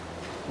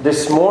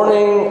This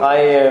morning I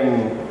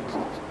am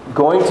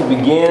going to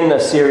begin a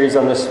series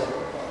on this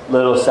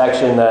little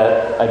section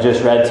that I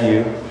just read to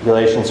you,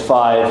 Galatians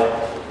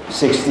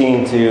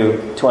 5:16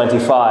 to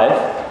 25.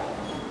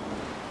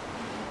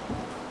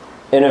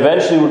 And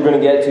eventually we're going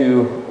to get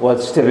to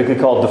what's typically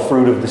called the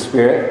fruit of the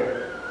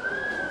Spirit.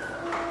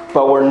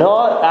 But we're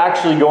not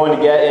actually going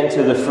to get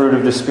into the fruit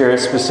of the Spirit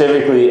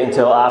specifically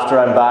until after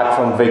I'm back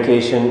from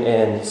vacation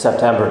in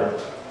September.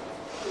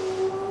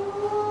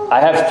 I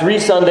have 3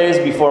 Sundays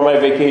before my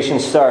vacation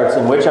starts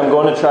in which I'm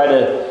going to try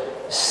to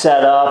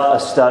set up a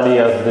study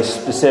of the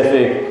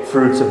specific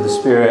fruits of the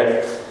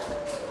Spirit,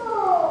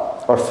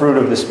 or fruit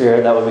of the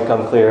Spirit. That will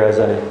become clear as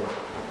I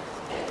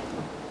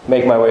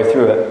make my way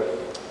through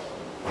it.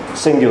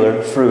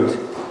 Singular, fruit.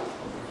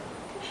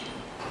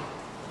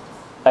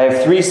 I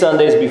have 3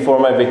 Sundays before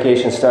my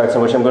vacation starts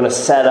in which I'm going to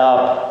set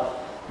up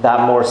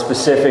that more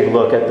specific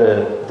look at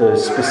the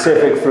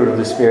specific fruit of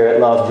the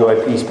Spirit: love,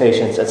 joy, peace,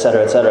 patience,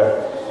 etc.,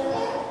 etc.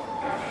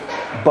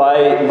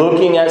 By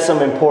looking at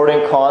some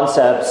important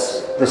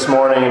concepts this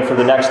morning and for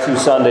the next 2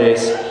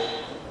 Sundays,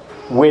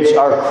 which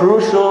are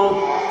crucial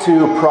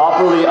to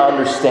properly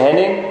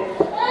understanding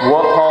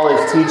what Paul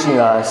is teaching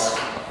us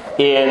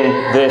in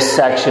this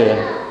section,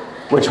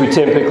 which we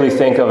typically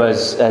think of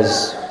as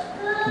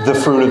the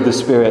fruit of the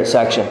Spirit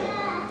section.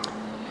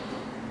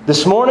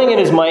 This morning it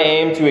is my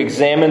aim to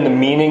examine the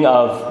meaning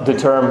of the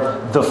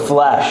term the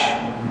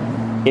flesh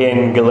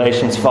in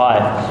Galatians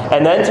 5,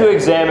 and then to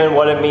examine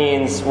what it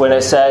means when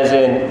it says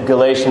in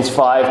Galatians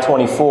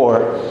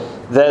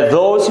 5:24 that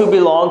those who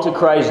belong to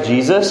Christ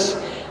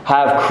Jesus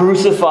have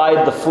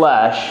crucified the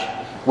flesh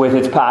with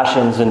its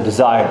passions and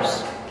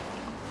desires.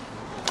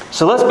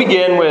 So let's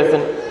begin with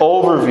an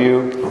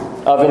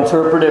overview of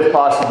interpretive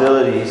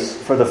possibilities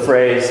for the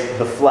phrase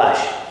the flesh.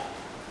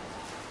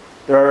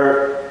 There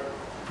are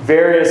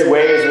various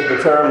ways that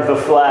the term the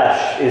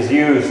flesh is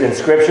used in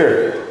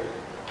Scripture.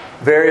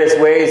 Various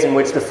ways in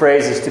which the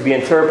phrase is to be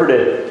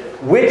interpreted.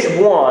 Which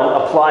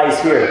one applies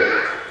here?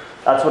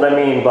 That's what I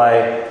mean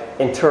by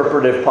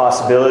interpretive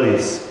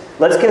possibilities.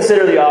 Let's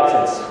consider the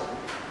options.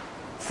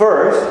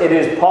 First, it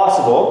is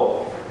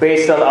possible,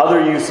 based on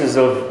other uses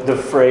of the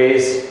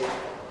phrase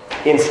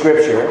in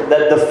Scripture,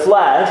 that the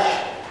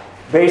flesh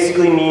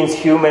basically means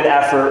human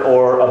effort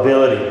or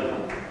ability.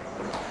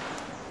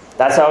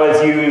 That's how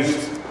it's used,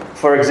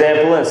 for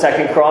example, in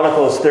 2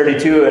 Chronicles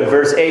 32 and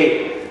verse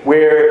 8,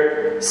 where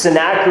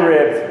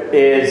Sennacherib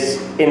is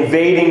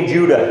invading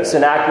Judah.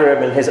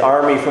 Sennacherib and his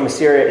army from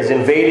Assyria is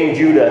invading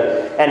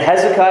Judah. And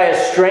Hezekiah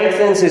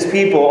strengthens his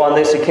people on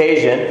this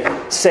occasion,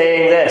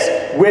 saying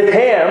this: with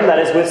him, that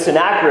is with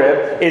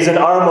Sennacherib, is an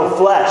arm of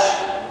flesh.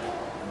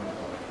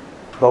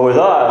 But with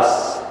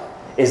us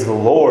is the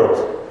Lord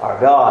our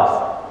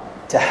God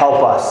to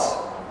help us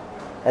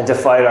and to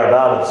fight our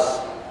battles.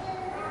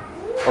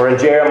 Or in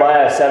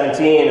Jeremiah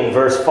 17 and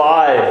verse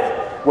 5,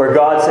 where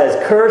God says,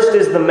 "Cursed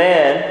is the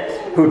man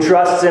who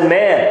trusts in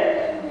man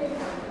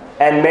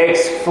and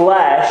makes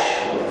flesh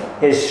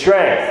his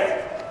strength,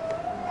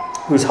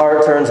 whose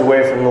heart turns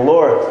away from the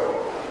Lord."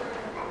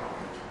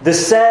 The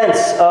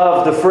sense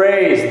of the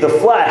phrase, the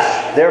flesh,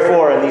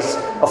 therefore, in these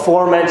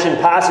aforementioned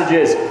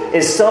passages,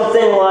 is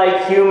something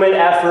like human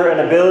effort and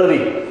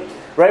ability.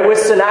 Right? With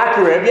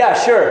Sennacherib, yeah,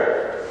 sure.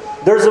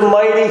 There's a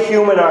mighty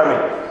human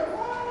army,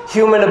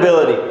 human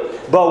ability.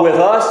 But with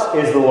us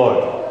is the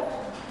Lord.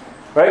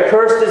 Right?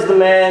 Cursed is the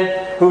man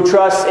who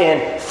trusts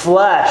in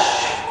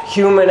flesh,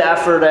 human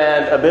effort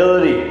and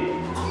ability,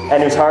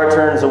 and whose heart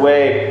turns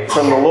away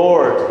from the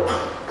Lord.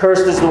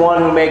 Cursed is the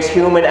one who makes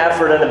human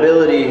effort and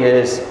ability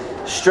his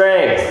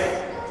strength.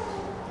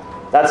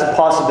 That's a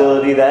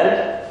possibility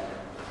then.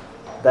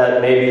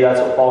 That maybe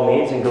that's what Paul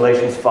means in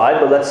Galatians 5,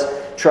 but let's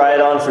try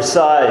it on for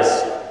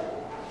size.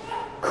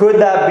 Could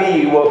that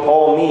be what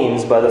Paul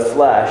means by the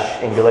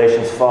flesh in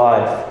Galatians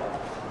 5?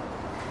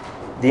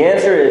 The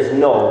answer is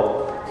no.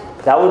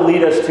 That would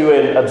lead us to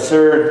an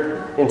absurd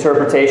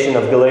interpretation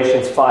of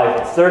Galatians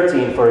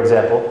 5:13, for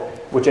example,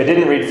 which I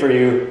didn't read for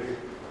you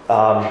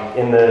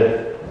in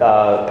the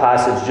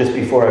passage just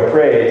before I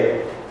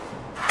prayed.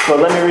 But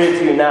let me read it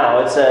to you now.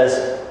 It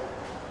says,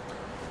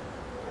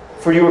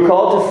 "For you were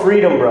called to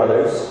freedom,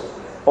 brothers.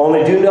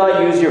 Only do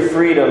not use your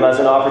freedom as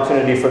an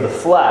opportunity for the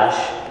flesh,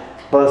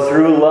 but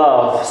through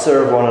love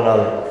serve one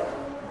another."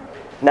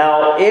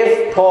 Now,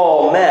 if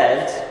Paul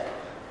meant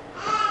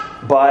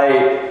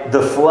by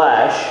the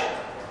flesh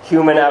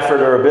human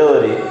effort or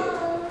ability,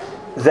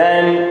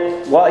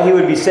 then what he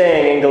would be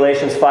saying in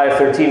Galatians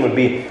 5:13 would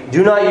be,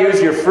 do not use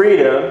your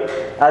freedom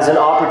as an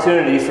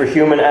opportunity for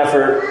human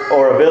effort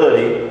or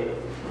ability,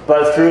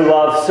 but through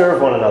love serve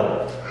one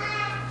another.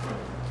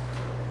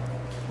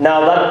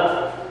 Now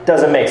that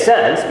doesn't make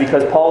sense,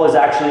 because Paul is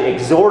actually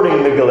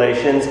exhorting the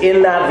Galatians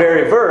in that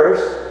very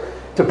verse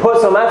to put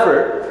some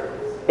effort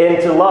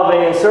into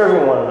loving and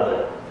serving one another.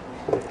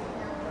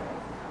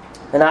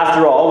 And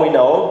after all, we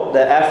know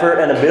that effort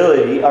and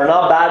ability are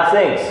not bad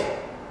things.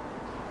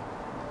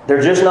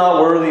 They're just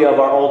not worthy of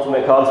our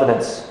ultimate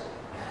confidence.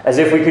 as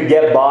if we could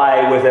get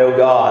by without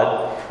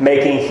God,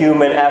 making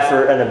human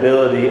effort and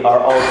ability our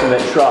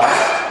ultimate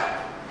trust,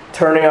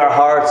 turning our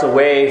hearts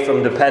away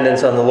from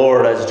dependence on the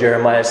Lord, as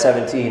Jeremiah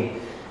 17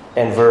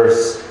 and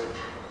verse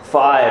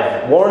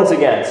 5 warns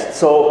against.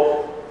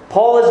 So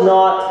Paul is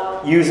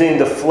not using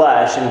the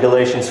flesh in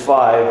Galatians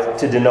 5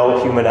 to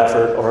denote human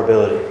effort or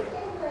ability.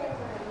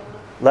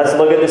 Let's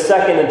look at the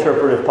second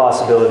interpretive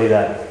possibility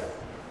then.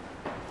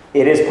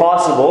 It is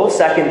possible,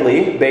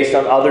 secondly, based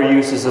on other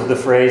uses of the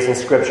phrase in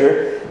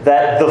Scripture,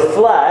 that the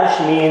flesh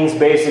means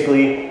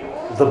basically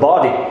the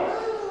body.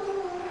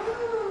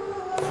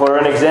 For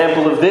an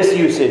example of this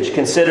usage,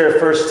 consider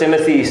 1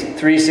 Timothy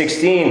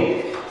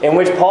 3:16, in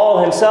which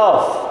Paul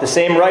himself, the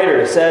same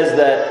writer, says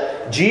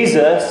that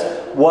Jesus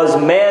was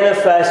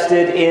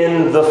manifested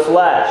in the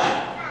flesh.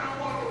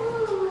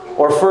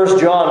 Or 1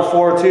 John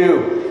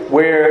 4:2,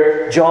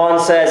 where John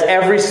says,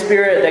 every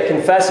spirit that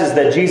confesses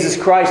that Jesus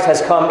Christ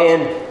has come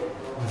in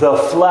the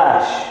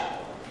flesh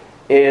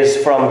is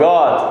from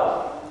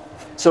God.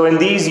 So in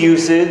these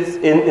uses,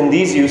 in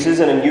these uses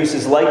and in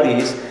uses like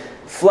these,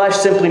 flesh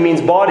simply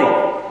means body.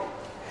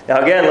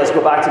 Now again, let's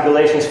go back to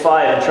Galatians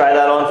 5 and try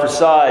that on for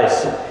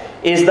size.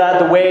 Is that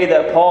the way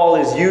that Paul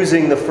is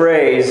using the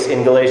phrase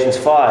in Galatians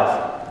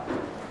 5?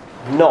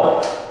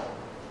 No.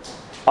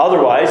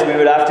 Otherwise, we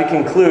would have to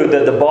conclude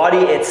that the body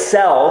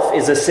itself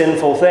is a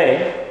sinful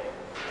thing,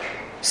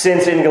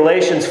 since in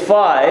Galatians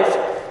 5,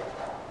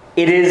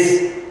 it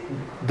is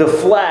the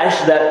flesh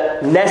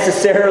that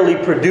necessarily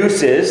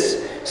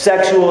produces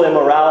sexual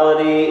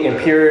immorality,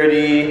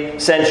 impurity,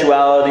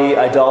 sensuality,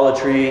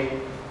 idolatry,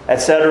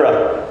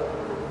 etc.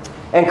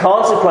 And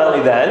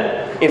consequently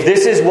then, if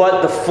this is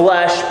what the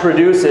flesh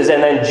produces,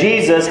 and then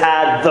Jesus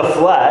had the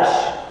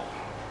flesh,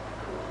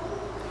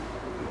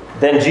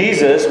 then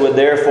Jesus would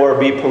therefore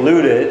be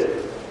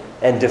polluted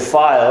and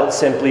defiled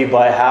simply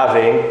by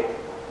having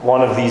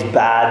one of these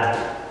bad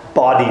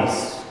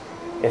bodies,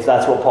 if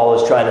that's what Paul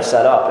is trying to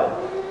set up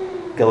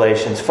in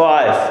Galatians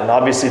 5. And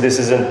obviously this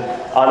is an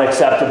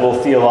unacceptable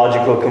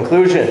theological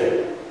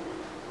conclusion.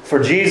 For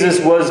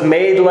Jesus was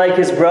made like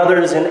his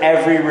brothers in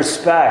every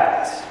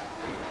respect,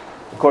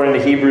 according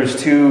to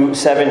Hebrews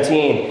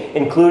 2:17,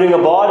 including a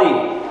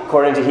body,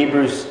 according to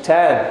Hebrews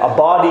 10. A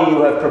body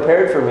you have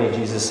prepared for me,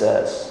 Jesus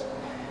says,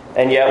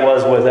 and yet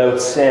was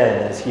without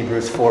sin, as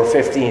Hebrews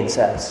 4:15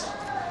 says.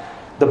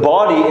 The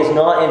body is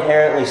not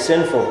inherently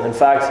sinful. In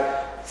fact,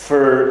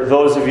 for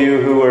those of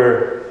you who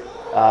were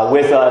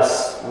with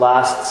us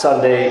last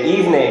Sunday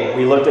evening,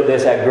 we looked at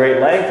this at great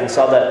length and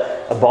saw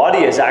that a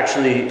body is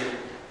actually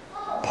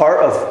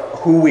part of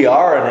who we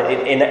are,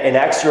 and an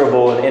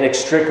inexorable and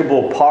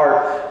inextricable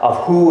part of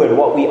who and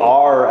what we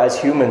are as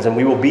humans. And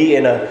we will be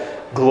in a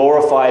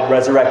glorified,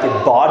 resurrected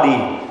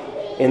body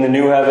in the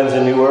new heavens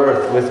and new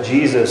earth with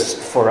Jesus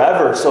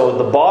forever. So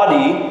the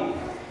body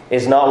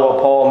is not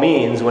what Paul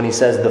means when he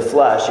says the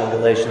flesh in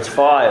Galatians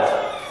 5.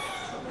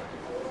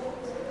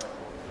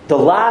 The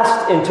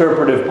last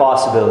interpretive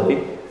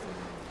possibility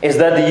is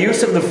that the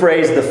use of the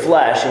phrase the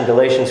flesh in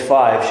Galatians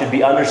 5 should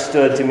be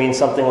understood to mean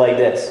something like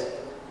this: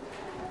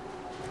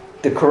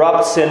 the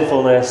corrupt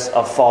sinfulness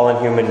of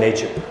fallen human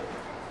nature.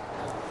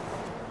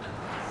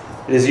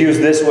 It is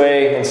used this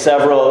way in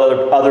several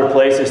other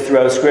places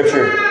throughout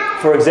Scripture.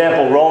 For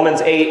example,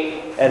 Romans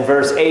 8 and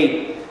verse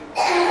 8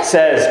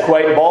 says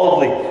quite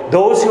boldly,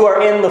 those who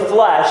are in the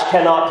flesh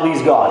cannot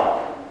please God.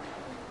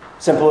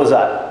 Simple as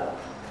that.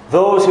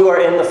 Those who are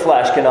in the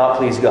flesh cannot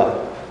please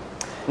God.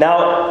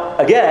 Now,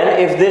 again,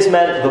 if this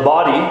meant the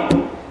body,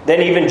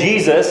 then even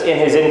Jesus in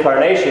his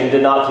incarnation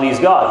did not please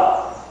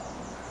God.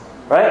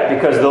 Right?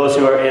 Because those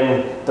who are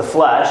in the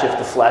flesh, if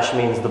the flesh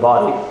means the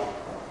body,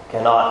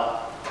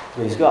 cannot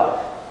please God.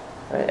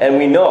 Right? And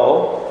we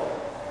know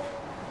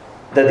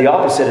that the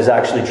opposite is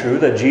actually true,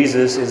 that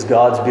Jesus is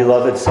God's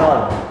beloved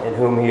Son, in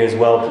whom he is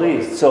well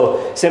pleased.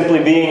 So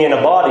simply being in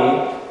a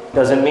body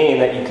doesn't mean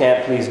that you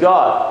can't please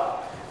God.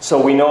 So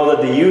we know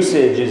that the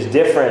usage is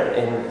different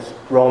in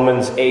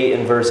Romans 8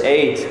 and verse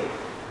 8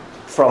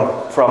 from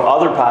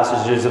other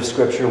passages of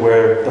Scripture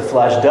where the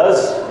flesh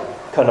does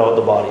connote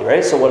the body,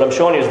 right? So what I'm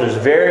showing you is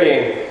there's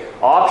varying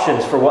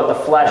options for what the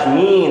flesh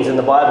means in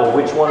the Bible.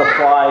 Which one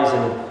applies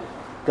in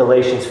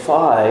Galatians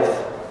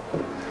 5?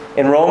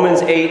 In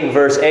Romans 8 and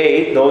verse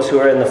 8, those who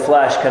are in the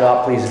flesh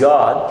cannot please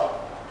God.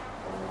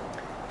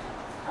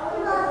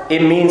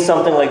 It means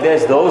something like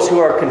this: those who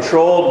are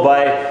controlled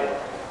by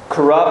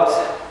corrupt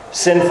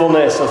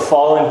sinfulness of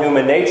fallen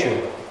human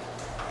nature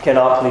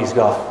cannot please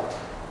God.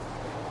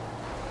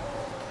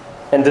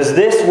 And does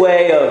this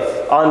way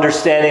of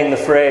understanding the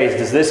phrase,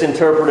 does this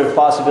interpretive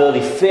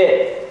possibility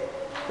fit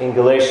in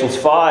Galatians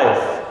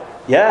 5?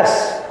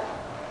 Yes,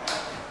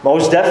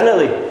 most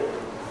definitely.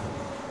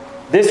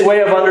 This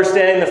way of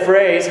understanding the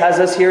phrase has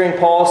us hearing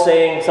Paul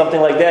saying something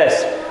like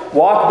this: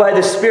 walk by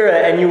the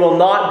Spirit and you will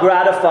not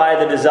gratify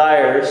the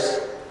desires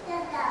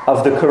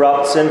of the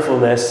corrupt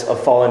sinfulness of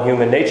fallen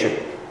human nature.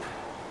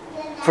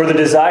 For the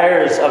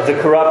desires of the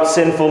corrupt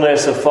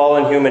sinfulness of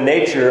fallen human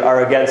nature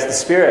are against the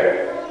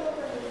Spirit.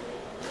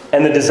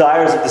 And the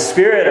desires of the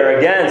Spirit are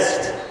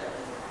against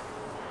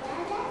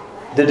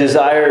the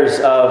desires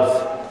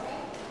of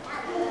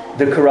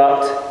the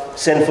corrupt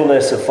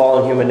sinfulness of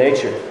fallen human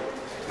nature.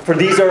 For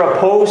these are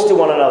opposed to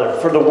one another.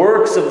 For the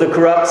works of the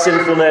corrupt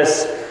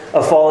sinfulness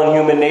of fallen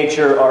human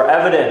nature are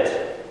evident: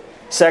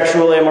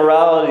 sexual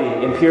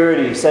immorality,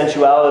 impurity,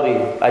 sensuality,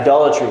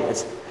 idolatry,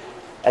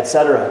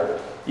 etc.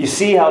 You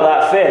see how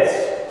that fits.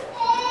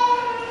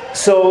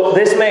 So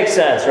this makes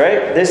sense,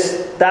 right?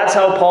 That's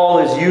how Paul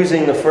is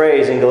using the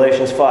phrase in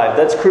Galatians 5.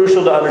 That's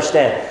crucial to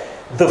understand.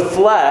 The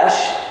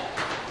flesh,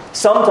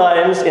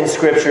 sometimes in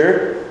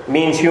Scripture,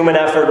 means human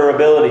effort or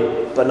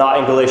ability, but not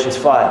in Galatians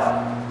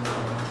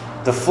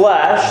 5. The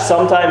flesh,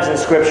 sometimes in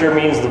Scripture,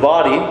 means the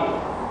body,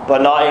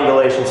 but not in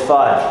Galatians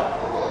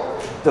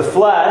 5. The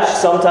flesh,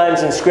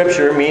 sometimes in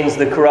Scripture, means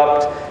the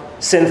corrupt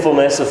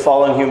sinfulness of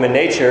fallen human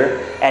nature,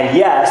 and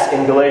yes,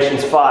 in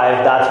Galatians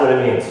 5, that's what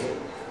it means.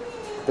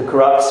 The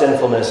corrupt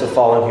sinfulness of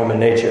fallen human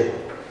nature.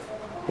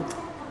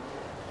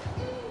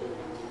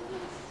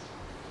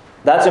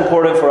 That's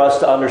important for us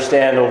to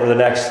understand over the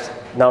next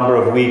number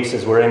of weeks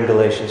as we're in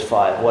Galatians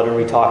 5. What are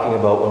we talking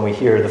about when we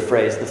hear the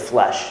phrase, the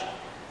flesh?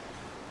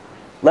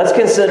 Let's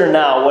consider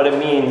now what it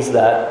means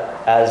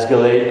that, as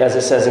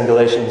it says in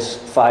Galatians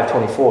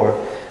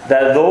 5:24,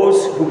 that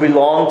those who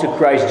belong to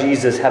Christ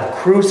Jesus have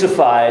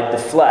crucified the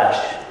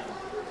flesh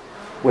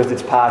with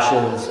its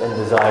passions and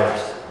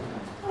desires.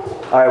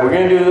 All right, we're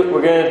going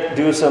to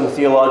do some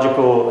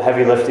theological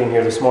heavy lifting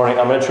here this morning.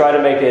 I'm going to try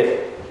to make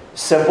it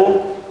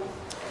simple,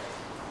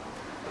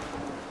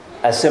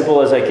 as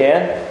simple as I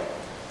can.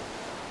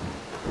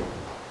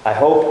 I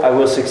hope I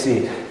will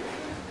succeed.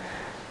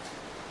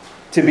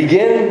 To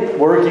begin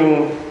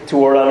working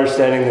toward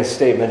understanding this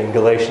statement in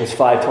Galatians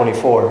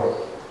 5:24,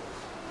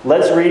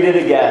 let's read it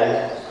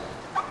again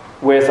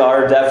with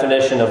our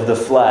definition of the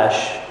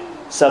flesh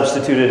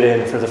substituted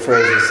in for the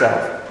phrase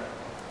itself.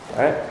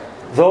 All right?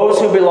 Those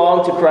who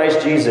belong to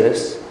Christ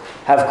Jesus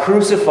have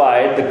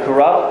crucified the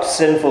corrupt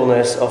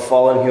sinfulness of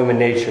fallen human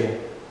nature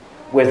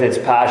with its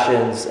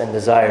passions and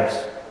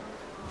desires.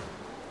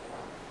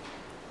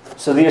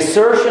 So the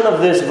assertion of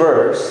this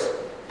verse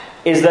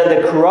is that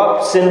the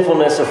corrupt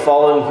sinfulness of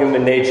fallen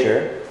human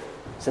nature,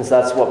 since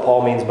that's what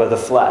Paul means by the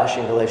flesh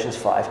in Galatians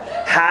 5,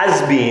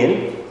 has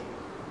been,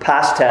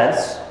 past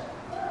tense,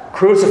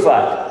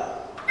 crucified.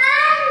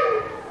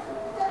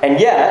 And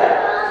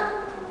yet,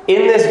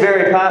 in this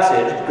very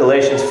passage,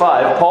 Galatians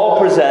 5, Paul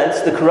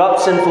presents the corrupt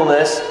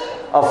sinfulness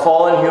of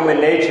fallen human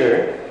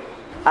nature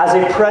as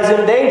a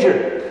present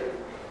danger.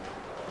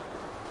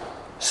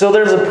 So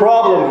there's a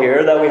problem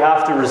here that we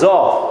have to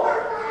resolve.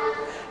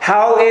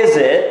 How is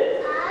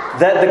it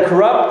that the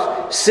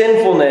corrupt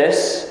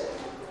sinfulness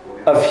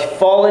of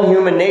fallen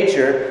human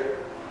nature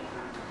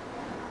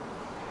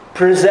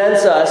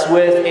presents us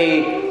with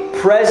a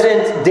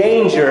present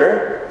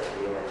danger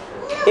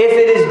if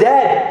it is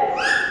dead?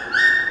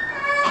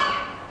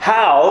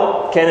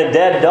 How can a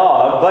dead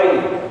dog bite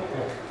you?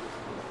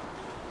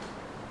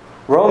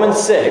 Romans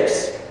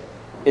 6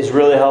 is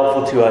really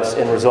helpful to us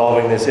in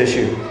resolving this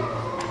issue.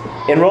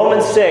 In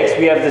Romans 6,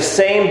 we have the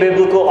same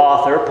biblical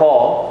author,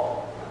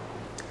 Paul,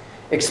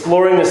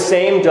 exploring the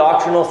same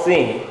doctrinal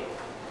theme,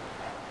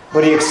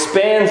 but he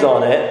expands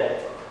on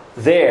it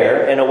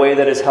there in a way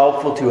that is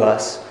helpful to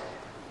us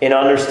in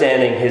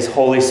understanding his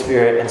Holy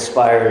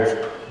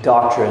Spirit-inspired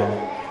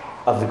doctrine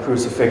of the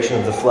crucifixion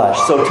of the flesh.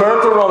 So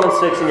turn to Romans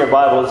 6 in your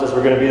Bibles, as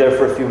we're going to be there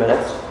for a few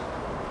minutes.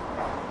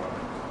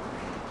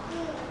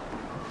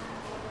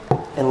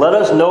 And let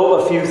us know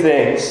a few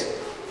things,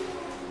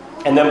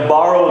 and then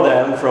borrow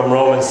them from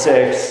Romans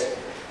 6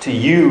 to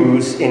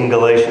use in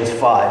Galatians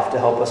 5 to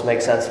help us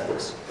make sense of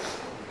this.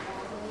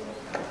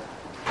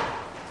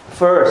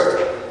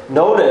 First,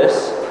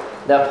 notice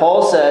that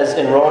Paul says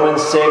in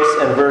Romans 6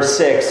 and verse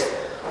 6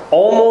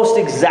 almost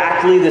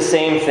exactly the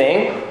same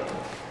thing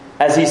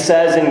as he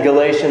says in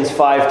Galatians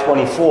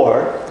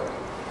 5:24,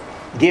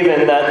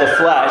 given that the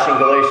flesh in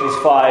Galatians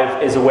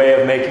 5 is a way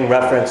of making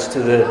reference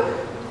to the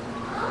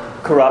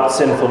corrupt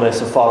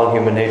sinfulness of fallen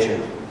human nature.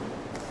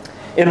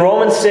 In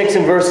Romans 6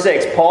 and verse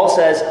 6, Paul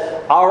says,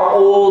 our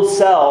old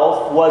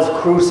self was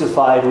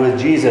crucified with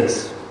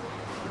Jesus.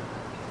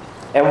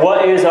 And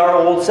what is our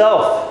old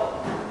self?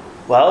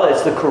 Well,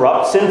 it's the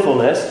corrupt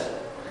sinfulness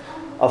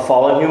of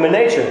fallen human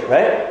nature,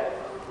 right?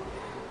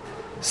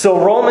 So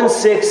Romans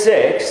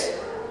 6:6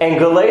 and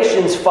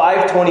Galatians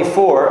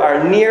 5:24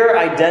 are near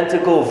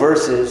identical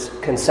verses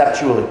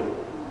conceptually.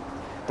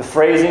 The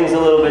phrasing's a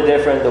little bit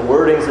different, the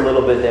wording's a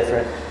little bit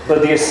different,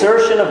 but the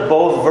assertion of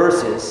both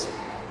verses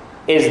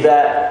is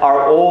that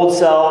our old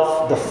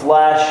self, the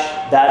flesh,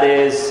 that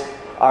is,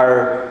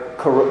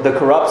 the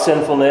corrupt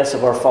sinfulness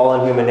of our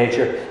fallen human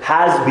nature,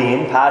 has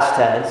been, past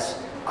tense,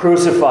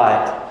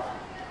 crucified.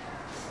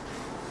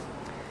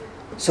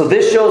 So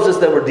this shows us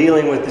that we're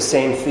dealing with the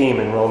same theme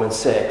in Romans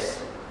 6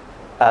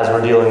 as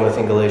we're dealing with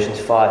in Galatians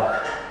 5.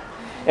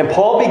 And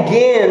Paul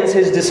begins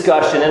his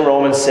discussion in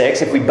Romans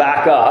 6, if we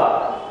back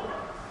up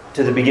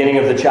to the beginning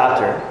of the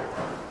chapter.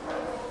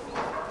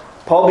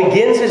 Paul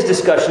begins his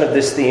discussion of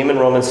this theme in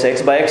Romans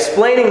 6 by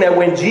explaining that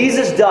when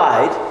Jesus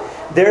died,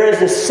 there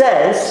is a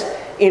sense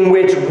in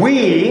which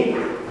we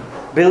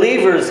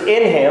believers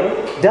in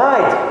Him,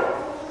 died.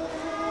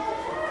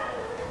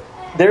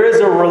 There is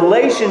a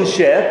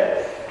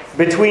relationship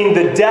between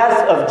the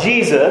death of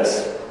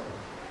Jesus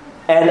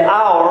and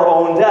our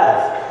own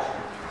death.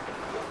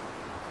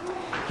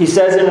 He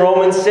says in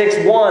Romans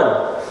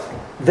 6:1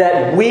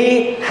 that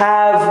we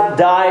have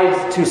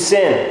died to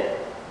sin.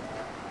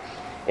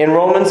 In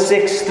Romans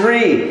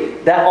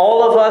 6:3 that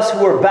all of us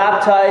who were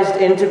baptized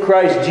into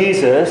Christ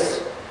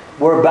Jesus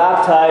were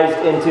baptized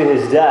into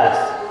His death.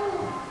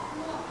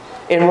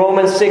 In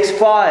Romans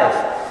 6:5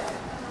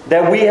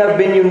 that we have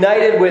been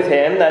united with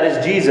Him, that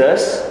is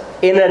Jesus,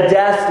 in a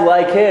death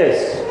like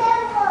His.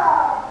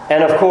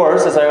 And of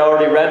course, as I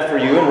already read for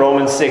you in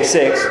Romans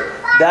 6:6,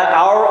 that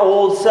our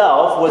old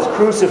self was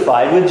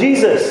crucified with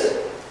Jesus.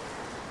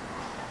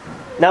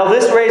 Now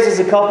this raises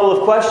a couple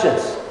of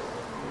questions.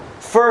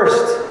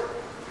 First,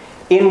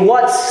 in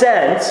what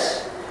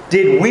sense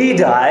did we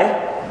die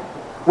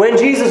when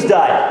Jesus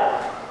died?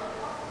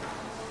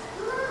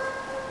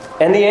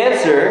 And the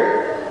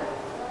answer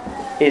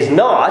is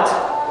not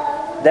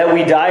that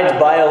we died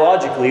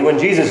biologically when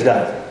Jesus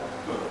died.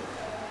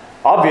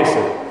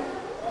 Obviously.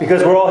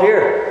 Because we're all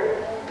here.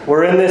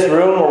 We're in this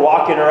room, we're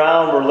walking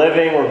around, we're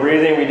living, we're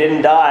breathing. We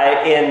didn't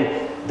die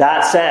in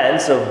that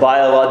sense of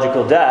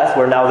biological death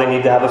where now they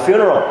need to have a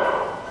funeral.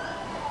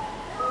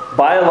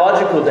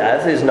 Biological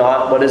death is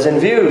not what is in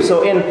view.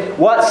 So in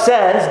what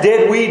sense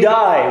did we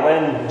die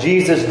when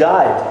Jesus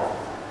died?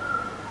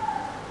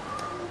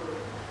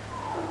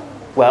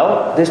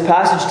 Well, this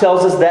passage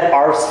tells us that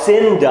our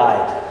sin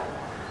died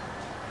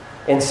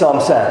in some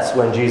sense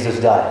when Jesus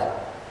died.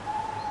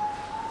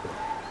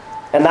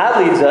 And that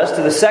leads us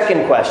to the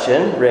second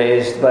question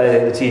raised by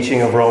the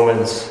teaching of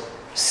Romans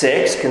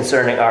 6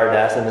 concerning our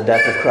death and the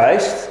death of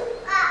Christ,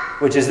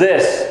 which is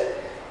this: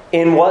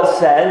 in what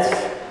sense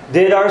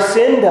did our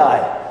sin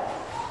die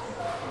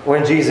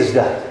when Jesus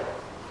died?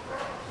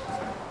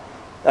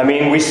 I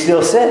mean, we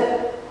still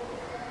sin.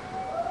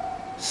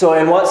 So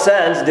in what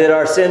sense did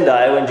our sin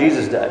die when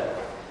Jesus died?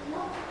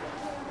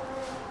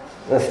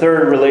 The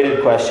third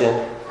related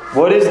question: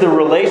 what is the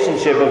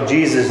relationship of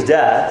Jesus'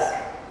 death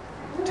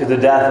to the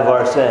death of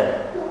our sin?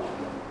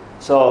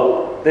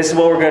 So this is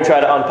what we're going to try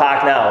to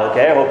unpack now,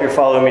 okay? I hope you're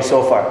following me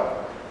so far.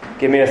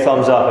 Give me a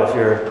thumbs up if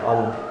you're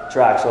on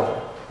track so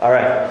far. All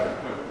right.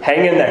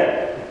 Hang in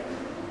there.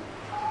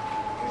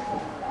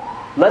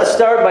 Let's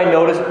start by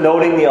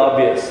noting the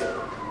obvious.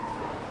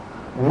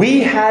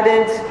 We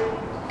hadn't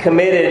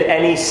committed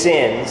any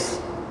sins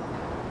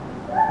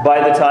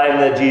by the time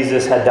that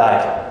Jesus had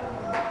died,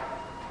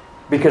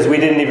 because we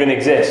didn't even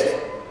exist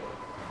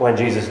when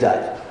Jesus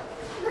died.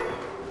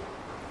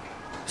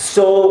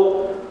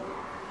 So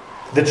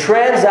the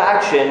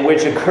transaction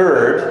which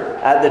occurred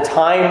at the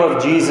time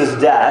of Jesus'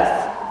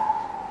 death,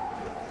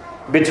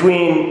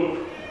 between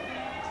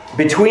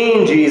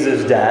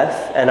Jesus'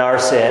 death and our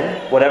sin,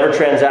 whatever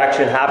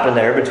transaction happened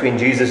there between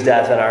Jesus'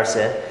 death and our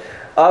sin,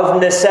 of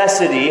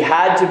necessity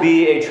had to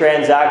be a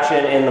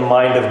transaction in the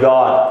mind of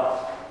God.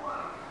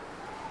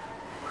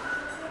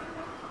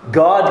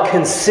 God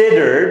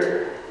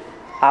considered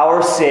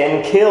our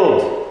sin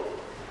killed,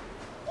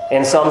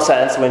 in some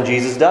sense, when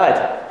Jesus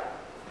died.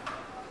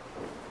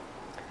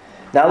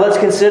 Now let's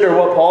consider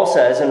what Paul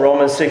says in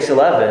Romans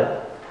 6:11,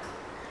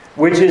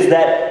 which is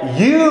that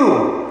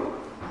you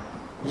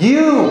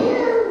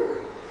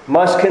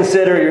must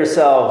consider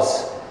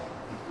yourselves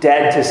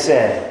dead to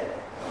sin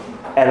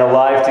and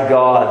alive to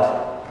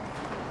God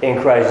in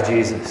Christ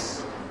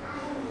Jesus.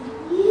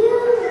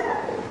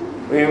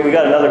 We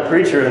got another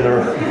preacher in the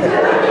room.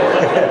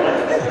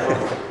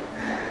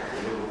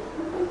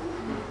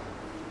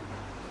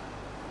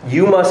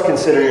 You must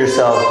consider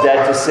yourselves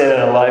dead to sin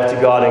and alive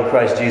to God in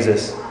Christ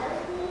Jesus.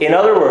 In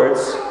other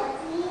words,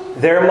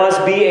 there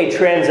must be a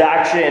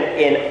transaction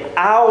in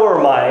our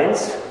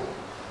minds,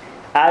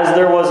 as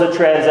there was a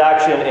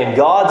transaction in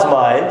God's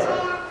mind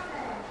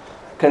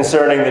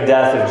concerning the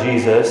death of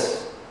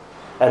Jesus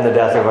and the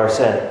death of our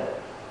sin.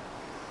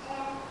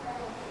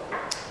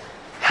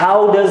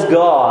 How does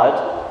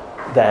God,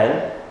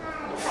 then,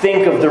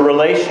 think of the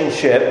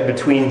relationship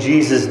between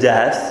Jesus'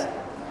 death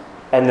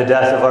and the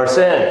death of our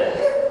sin?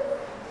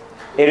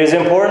 It is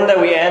important that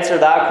we answer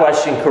that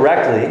question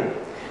correctly,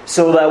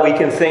 so that we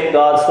can think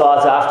God's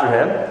thoughts after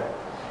Him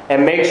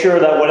and make sure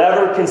that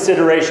whatever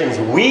considerations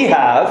we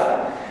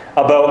have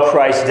about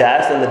Christ's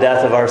death and the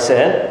death of our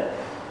sin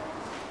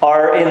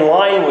are in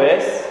line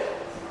with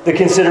the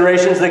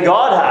considerations that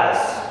God has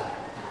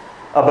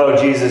about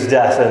Jesus'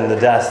 death and the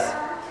death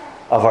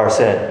of our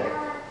sin.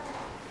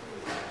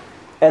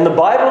 And the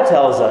Bible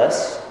tells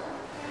us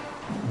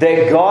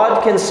that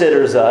God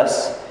considers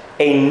us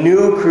a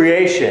new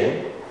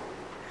creation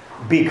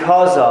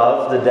because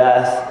of the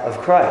death of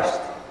Christ.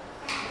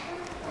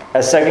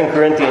 As 2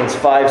 Corinthians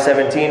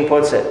 5:17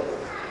 puts it,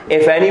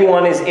 if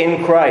anyone is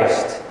in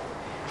Christ,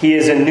 he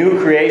is a new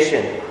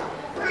creation.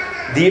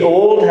 The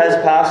old has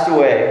passed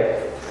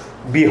away.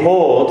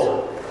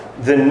 Behold,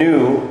 the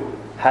new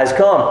has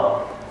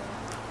come.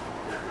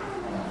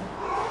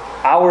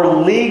 Our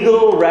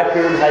legal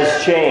record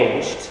has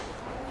changed.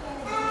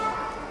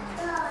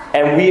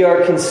 And we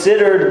are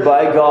considered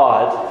by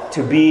God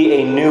to be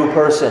a new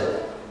person.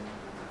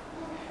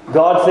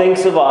 God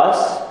thinks of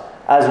us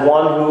as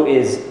one who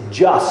is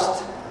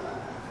just.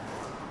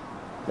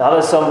 Not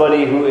as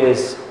somebody who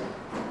is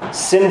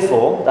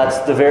sinful. That's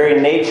the very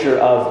nature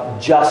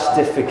of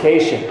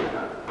justification.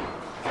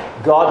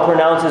 God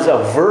pronounces a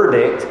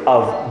verdict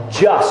of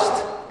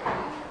just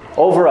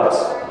over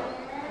us.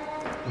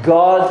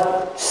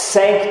 God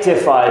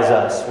sanctifies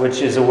us,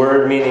 which is a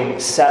word meaning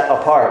set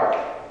apart.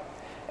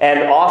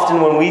 And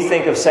often when we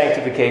think of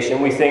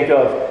sanctification, we think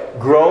of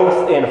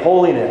growth in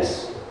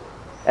holiness.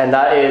 And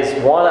that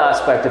is one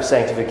aspect of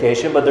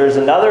sanctification. But there's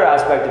another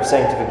aspect of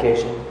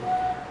sanctification,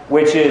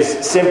 which is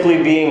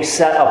simply being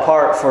set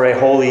apart for a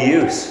holy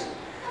use.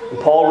 And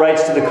Paul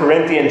writes to the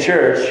Corinthian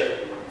church,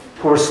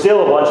 who are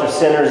still a bunch of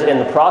sinners in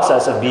the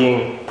process of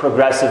being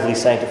progressively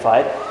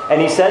sanctified.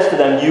 And he says to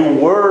them,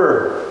 you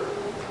were,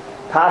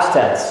 past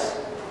tense,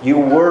 you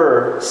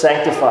were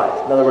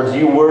sanctified. In other words,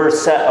 you were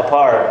set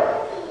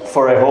apart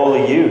for a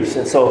holy use.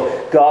 And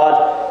so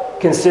God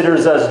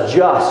considers us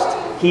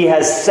just. He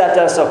has set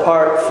us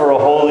apart for a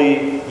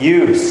holy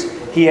use.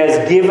 He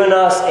has given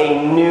us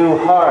a new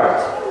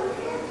heart.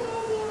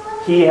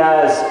 He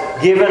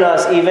has given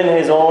us even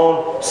His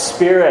own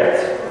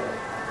Spirit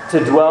to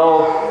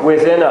dwell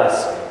within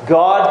us.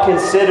 God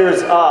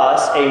considers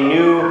us a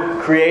new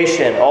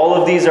creation. All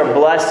of these are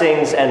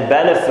blessings and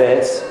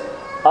benefits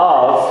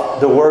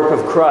of the work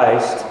of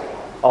Christ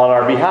on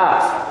our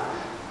behalf.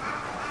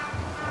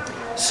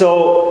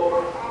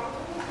 So,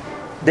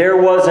 there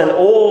was an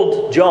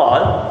old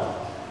John,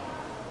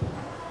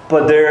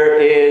 but there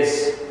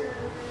is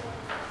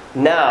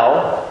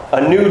now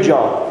a new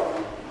John.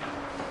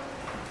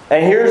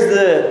 And here's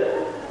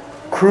the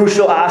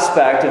crucial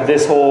aspect of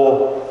this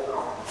whole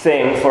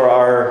thing for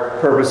our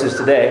purposes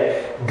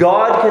today.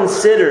 God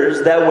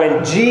considers that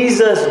when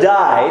Jesus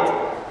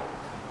died,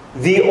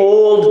 the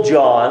old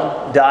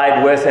John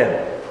died with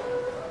him.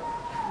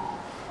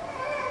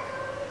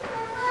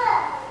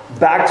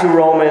 Back to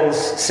Romans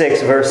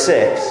 6, verse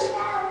 6.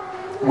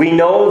 We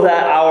know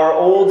that our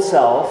old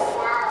self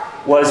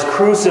was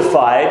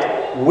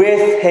crucified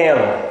with him.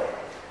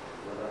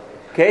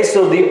 Okay,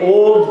 so the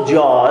old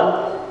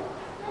John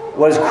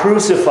was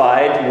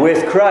crucified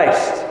with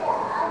Christ.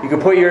 You can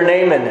put your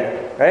name in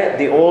there, right?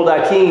 The old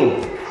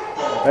Akim,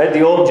 right?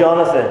 The old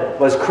Jonathan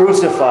was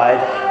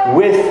crucified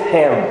with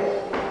him.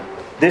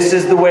 This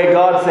is the way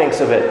God thinks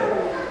of it.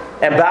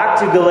 And back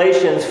to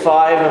Galatians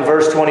 5 and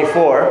verse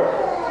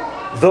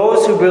 24.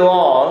 Those who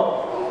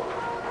belong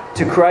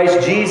to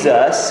Christ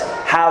Jesus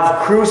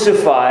have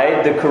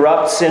crucified the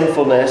corrupt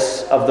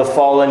sinfulness of the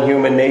fallen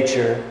human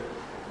nature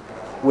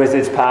with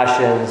its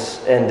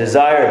passions and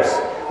desires.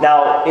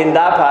 Now, in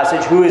that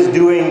passage, who is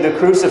doing the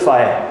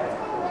crucifying?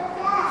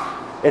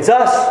 It's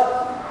us.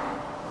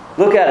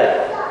 Look at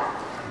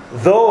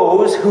it.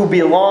 Those who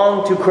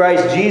belong to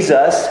Christ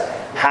Jesus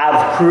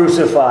have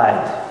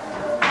crucified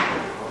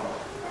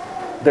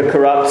the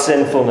corrupt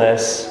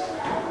sinfulness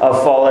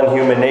of fallen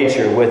human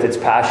nature with its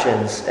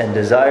passions and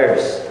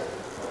desires.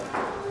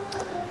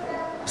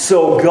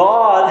 So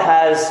God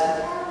has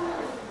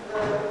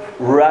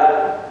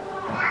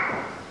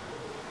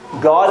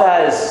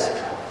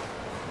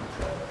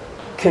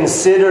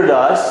considered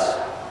us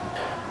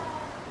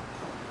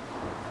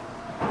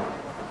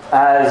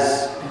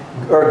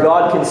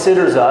God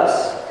considers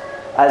us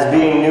as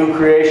being new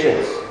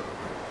creations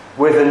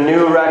with a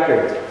new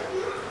record.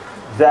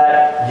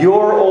 That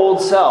your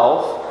old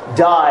self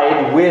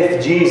died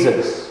with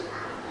Jesus.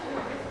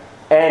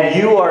 And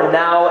you are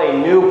now a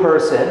new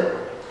person.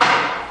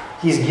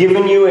 He's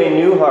given you a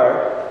new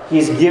heart.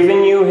 He's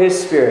given you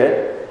His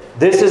Spirit.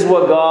 This is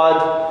what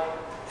God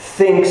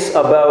thinks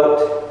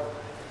about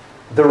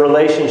the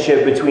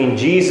relationship between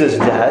Jesus'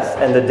 death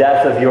and the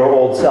death of your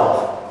old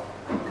self.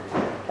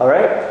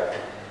 Alright?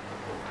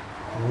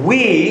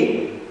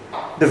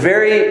 The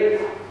very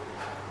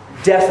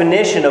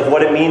definition of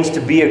what it means to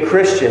be a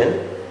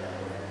Christian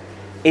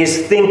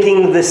is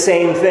thinking the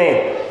same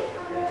thing.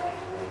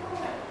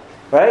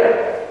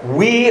 Right?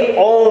 We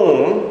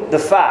own the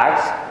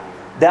fact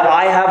that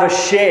I have a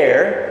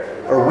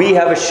share, or we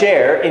have a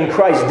share in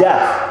Christ's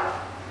death.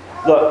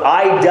 Look,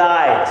 I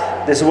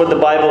died. This is what the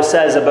Bible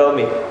says about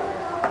me.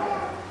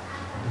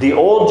 The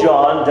old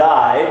John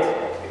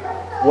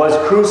died, was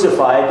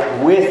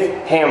crucified with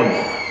him,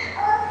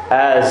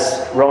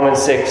 as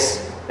Romans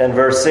 6 and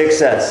verse 6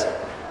 says.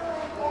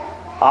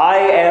 I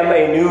am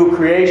a new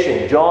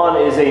creation. John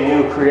is a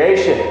new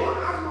creation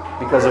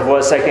because of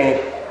what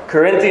 2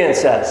 Corinthians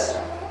says.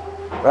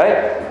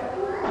 Right?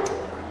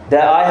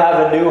 That I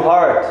have a new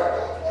heart.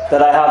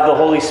 That I have the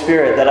Holy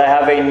Spirit. That I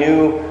have a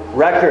new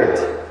record.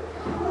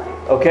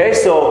 Okay,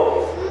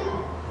 so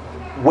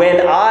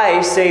when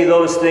I say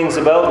those things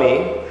about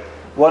me,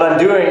 what I'm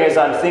doing is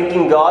I'm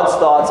thinking God's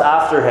thoughts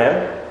after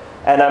Him,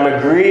 and I'm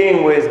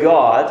agreeing with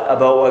God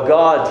about what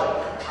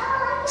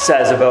God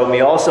says about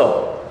me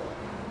also.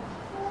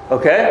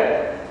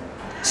 Okay?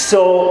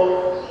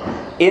 So,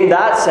 in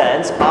that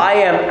sense, I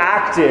am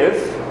active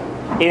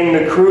in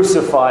the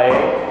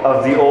crucifying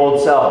of the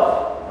old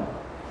self.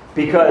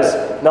 Because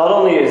not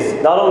only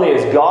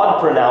is God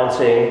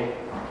pronouncing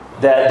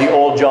that the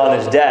old John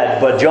is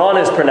dead, but John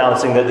is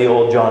pronouncing that the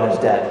old John is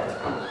dead.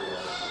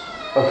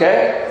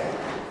 Okay?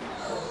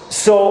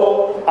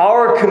 So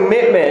our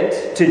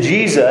commitment to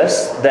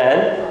Jesus,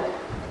 then,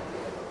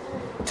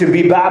 to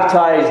be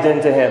baptized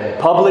into Him,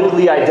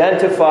 publicly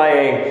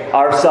identifying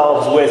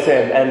ourselves with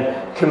Him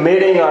and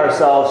committing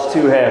ourselves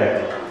to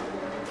Him.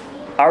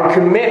 Our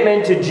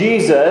commitment to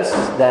Jesus,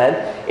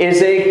 then,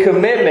 is a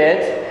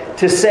commitment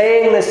to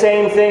saying the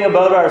same thing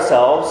about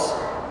ourselves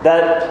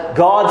that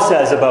God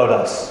says about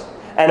us,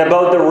 and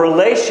about the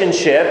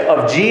relationship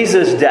of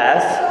Jesus'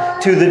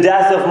 death to the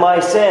death of my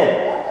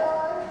sin.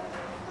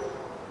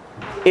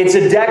 It's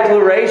a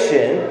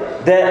declaration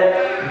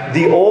that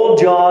the old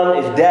John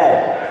is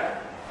dead.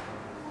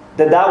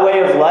 That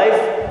way of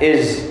life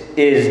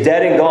is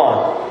dead and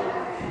gone.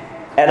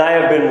 And I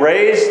have been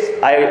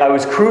raised, I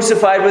was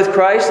crucified with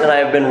Christ, and I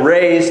have been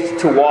raised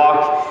to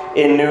walk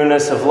in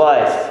newness of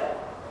life.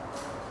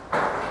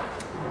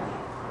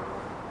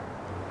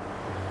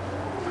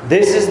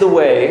 This is the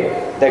way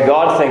that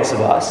God thinks of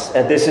us,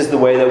 and this is the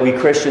way that we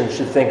Christians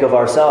should think of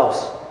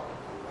ourselves.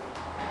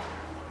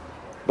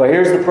 But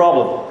here's the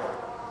problem.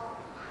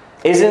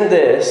 Isn't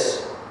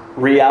this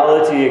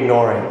reality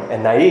ignoring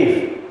and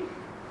naive?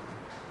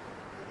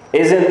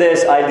 Isn't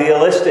this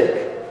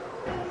idealistic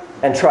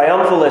and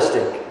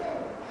triumphalistic?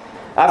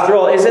 After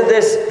all, isn't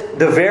this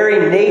the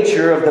very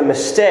nature of the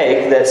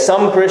mistake that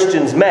some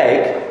Christians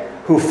make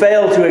who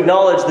fail to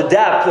acknowledge the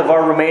depth of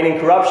our remaining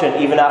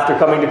corruption even after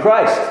coming to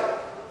Christ?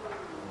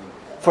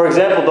 For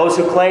example, those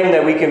who claim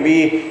that we can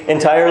be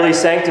entirely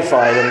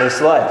sanctified in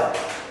this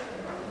life.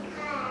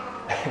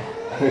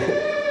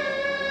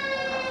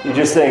 You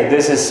just think,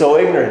 this is so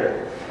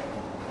ignorant.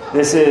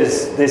 This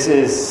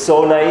is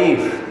so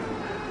naive.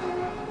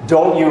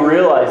 Don't you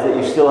realize that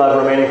you still have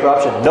remaining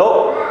corruption?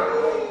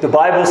 Nope. The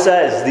Bible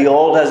says, the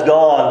old has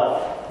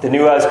gone, the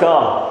new has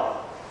come.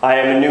 I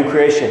am a new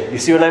creation. You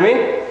see what I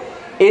mean?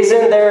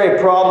 Isn't there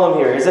a problem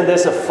here? Isn't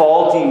this a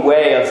faulty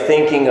way of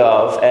thinking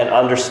of and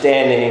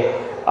understanding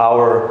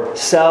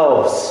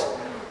ourselves?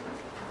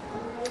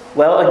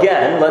 Well,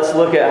 again, let's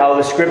look at how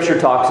the Scripture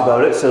talks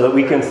about it so that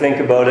we can think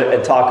about it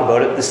and talk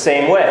about it the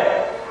same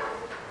way.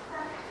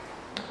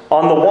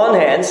 On the one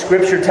hand,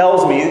 Scripture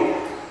tells me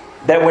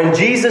that when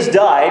Jesus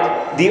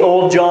died, the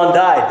old John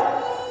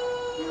died.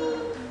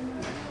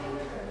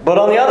 But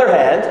on the other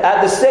hand,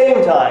 at the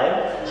same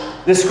time,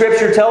 the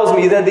Scripture tells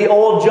me that the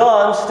old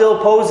John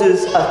still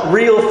poses a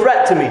real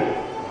threat to me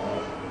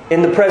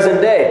in the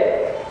present day.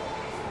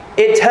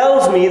 It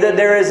tells me that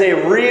there is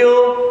a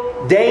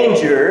real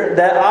danger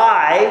that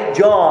I,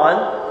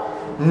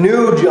 John,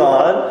 new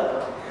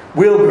John,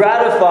 will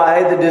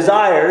gratify the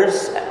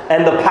desires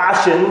and the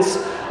passions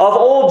of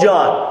old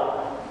John.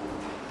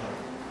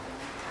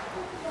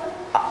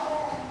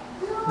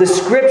 The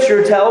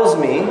Scripture tells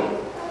me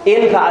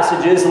in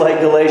passages like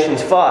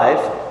Galatians 5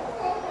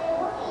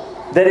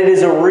 that it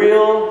is a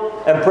real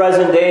and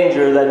present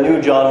danger that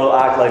new John will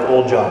act like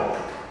old John.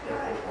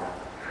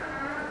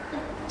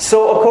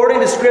 So according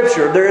to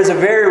Scripture, there is a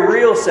very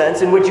real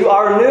sense in which you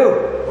are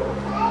new.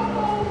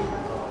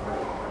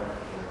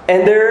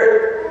 And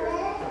there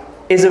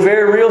is a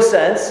very real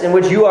sense in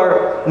which you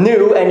are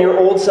new and your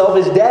old self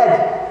is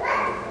dead.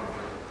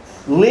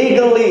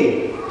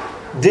 Legally,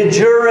 de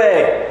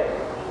jure,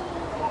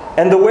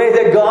 and the way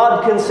that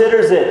God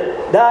considers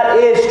it, that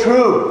is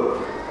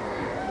true.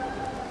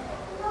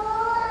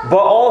 But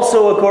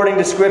also according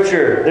to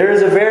Scripture, there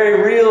is a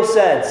very real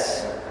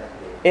sense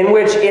in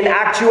which, in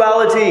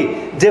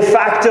actuality, de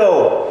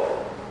facto,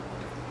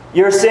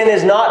 your sin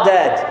is not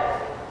dead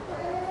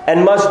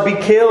and must be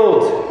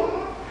killed.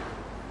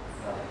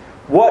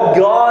 What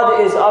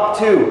God is up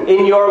to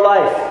in your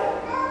life,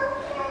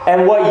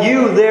 and what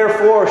you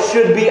therefore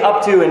should be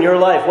up to in your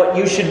life, what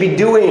you should be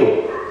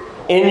doing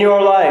in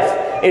your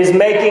life, is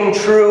making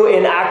true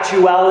in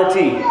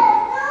actuality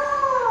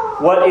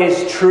what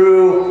is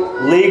true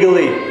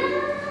legally.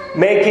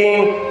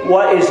 Making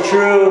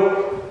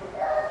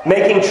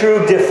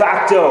true de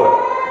facto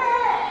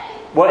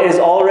what is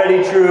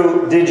already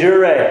true de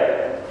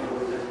jure.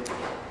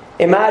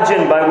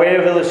 Imagine, by way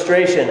of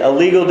illustration, a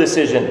legal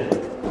decision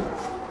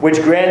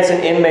which grants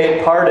an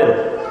inmate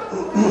pardon.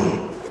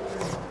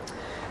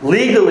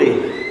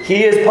 Legally,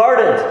 he is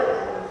pardoned.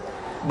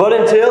 But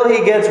until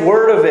he gets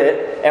word of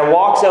it and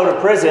walks out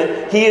of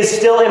prison, he is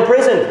still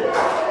imprisoned.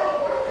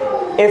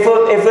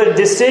 If a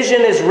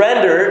decision is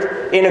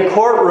rendered in a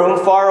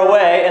courtroom far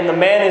away and the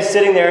man is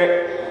sitting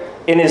there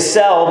in his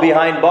cell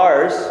behind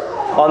bars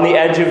on the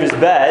edge of his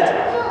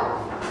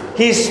bed,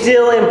 he's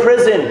still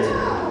imprisoned,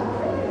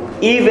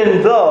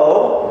 even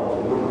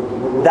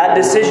though that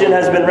decision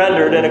has been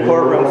rendered in a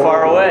courtroom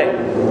far away.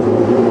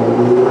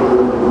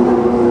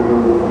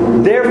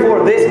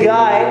 Therefore,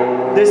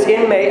 this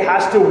inmate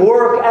has to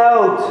work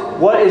out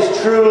what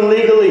is true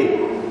legally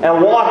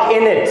and walk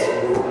in it.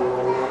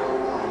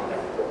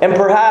 And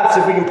perhaps,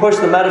 if we can push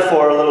the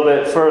metaphor a little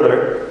bit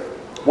further,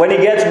 when he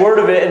gets word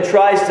of it and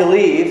tries to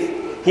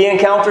leave, he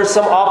encounters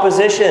some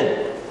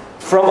opposition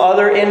from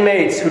other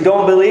inmates who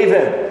don't believe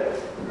him.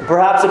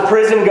 Perhaps a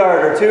prison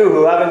guard or two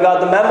who haven't got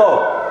the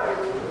memo.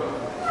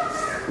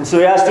 And so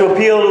he has to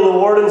appeal to the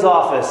warden's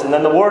office, and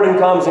then the warden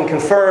comes and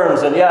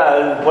confirms, and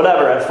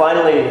whatever, and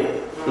finally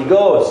he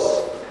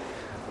goes.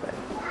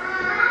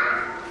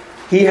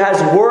 He has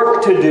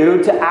work to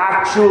do to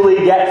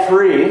actually get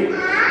free,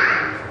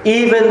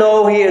 even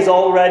though he is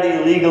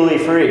already legally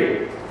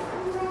free.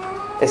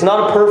 It's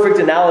not a perfect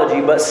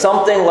analogy, but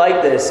something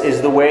like this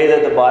is the way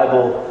that the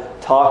Bible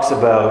talks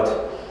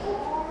about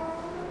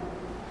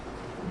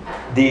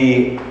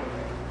the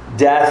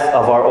death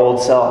of our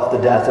old self, the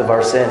death of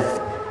our sin.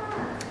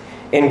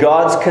 In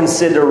God's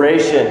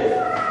consideration,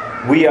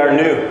 we are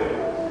new.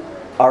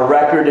 Our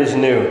record is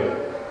new.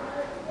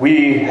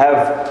 We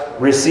have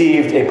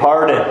received a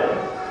pardon.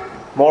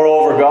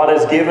 Moreover, God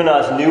has given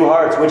us new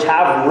hearts, which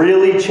have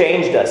really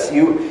changed us.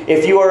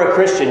 If you are a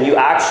Christian, you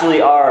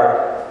actually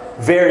are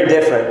very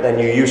different than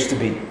you used to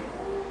be.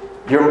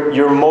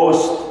 Your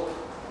most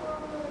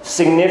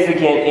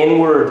significant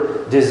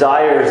inward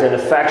desires and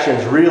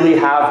affections really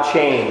have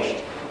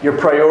changed. Your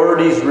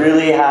priorities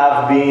really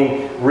have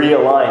been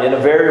realigned. In a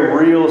very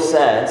real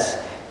sense,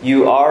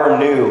 you are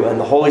new, and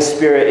the Holy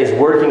Spirit is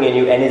working in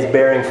you and is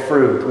bearing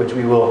fruit, which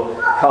we will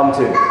come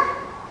to.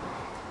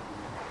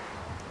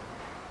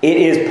 It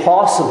is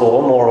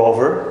possible,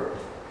 moreover,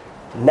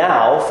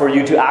 now for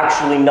you to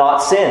actually not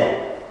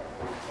sin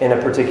in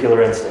a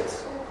particular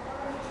instance.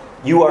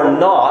 You are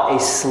not a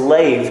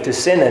slave to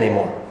sin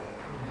anymore.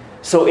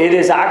 So it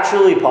is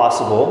actually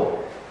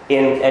possible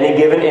in any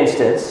given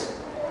instance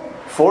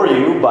for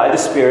you, by the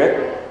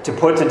Spirit, to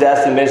put to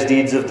death the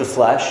misdeeds of the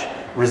flesh,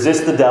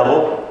 resist the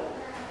devil,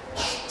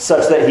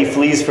 such that he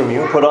flees from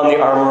you, put on the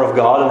armor of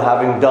God, and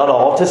having done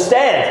all, to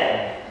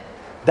stand.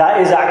 That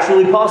is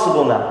actually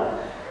possible now.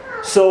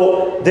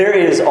 So there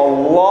is a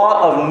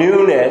lot of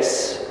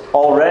newness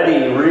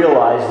already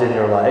realized in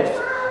your life,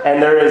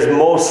 and there is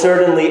most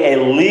certainly a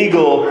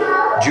legal,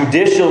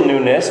 judicial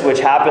newness, which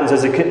happens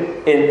as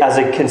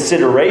a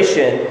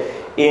consideration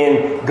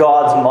in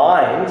God's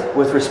mind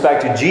with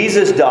respect to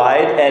Jesus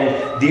died,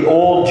 and the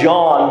old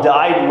John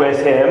died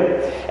with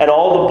him, and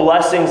all the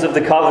blessings of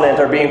the covenant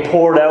are being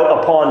poured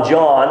out upon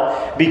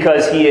John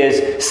because he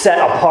is set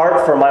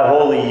apart for my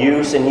holy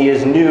use, and he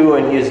is new,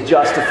 and he is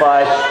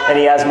justified, and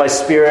he has my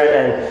Spirit,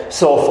 and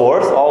so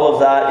forth. All of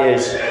that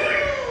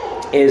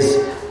is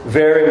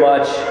very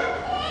much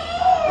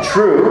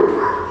true.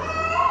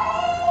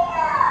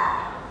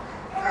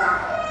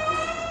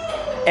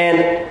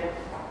 And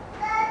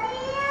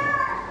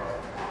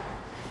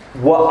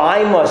what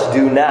I must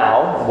do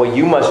now, what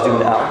you must do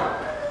now,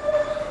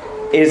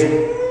 is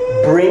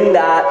bring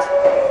that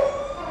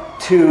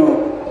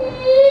to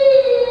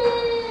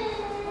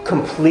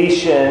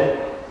completion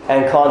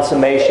and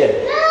consummation.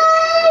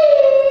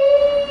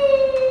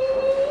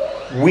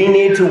 We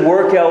need to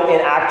work out in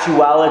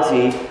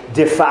actuality,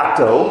 de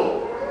facto,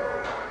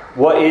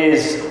 what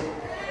is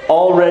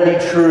already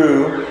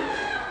true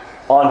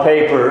on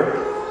paper,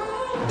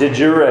 de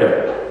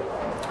jure.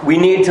 We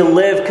need to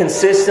live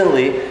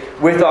consistently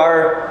with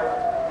our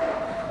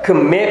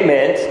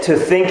commitment to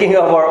thinking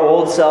of our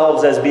old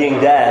selves as being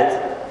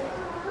dead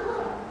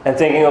and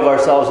thinking of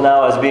ourselves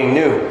now as being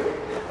new.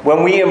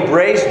 When we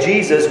embrace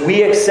Jesus,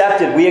 we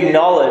accepted, we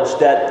acknowledge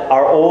that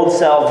our old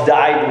self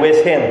died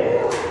with him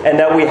and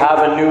that we have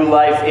a new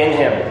life in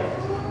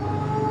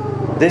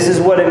him. This is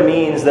what it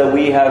means that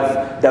we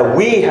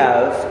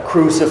have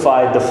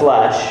crucified the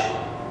flesh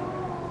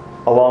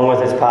along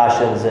with its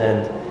passions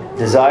and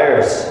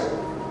desires.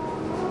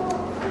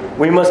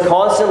 We must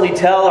constantly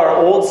tell our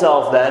old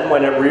self then,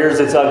 when it rears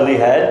its ugly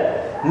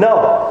head,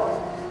 no,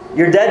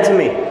 you're dead to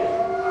me.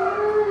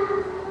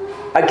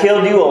 I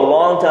killed you a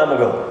long time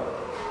ago.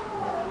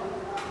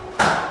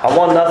 I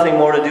want nothing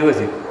more to do with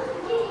you.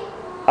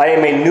 I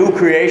am a new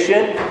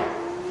creation,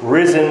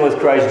 risen with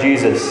Christ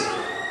Jesus.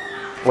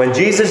 When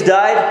Jesus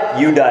died,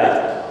 you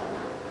died.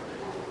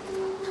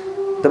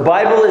 The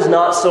Bible is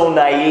not so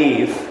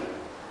naive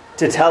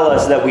to tell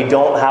us that we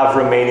don't have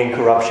remaining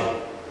corruption.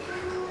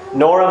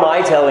 Nor am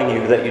I telling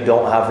you that you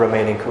don't have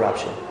remaining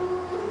corruption.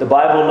 The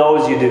Bible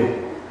knows you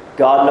do.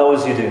 God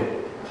knows you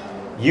do.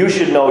 You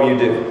should know you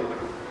do.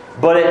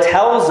 But it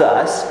tells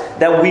us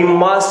that we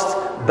must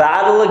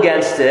battle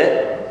against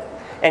it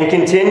and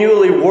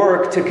continually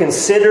work to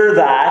consider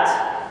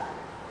that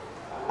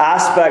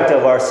aspect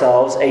of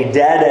ourselves a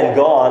dead and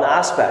gone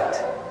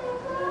aspect.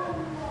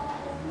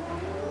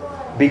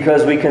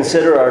 Because we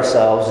consider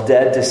ourselves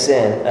dead to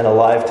sin and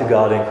alive to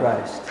God in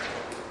Christ.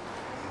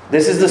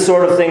 This is the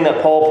sort of thing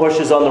that Paul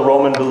pushes on the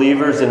Roman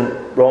believers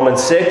in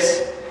Romans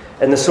 6,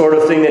 and the sort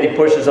of thing that he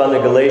pushes on the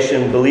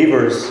Galatian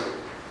believers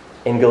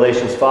in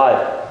Galatians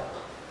 5.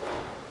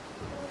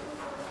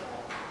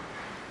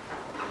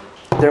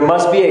 There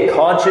must be a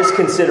conscious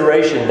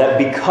consideration that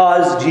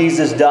because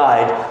Jesus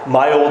died,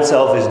 my old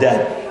self is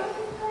dead.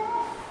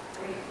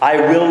 I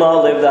will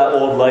not live that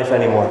old life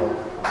anymore.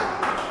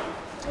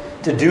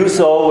 To do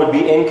so would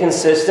be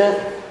inconsistent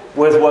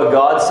with what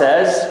God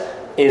says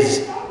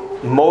is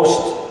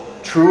most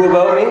true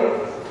about me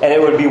and it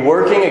would be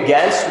working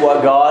against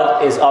what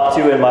God is up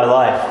to in my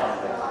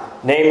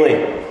life.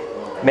 Namely,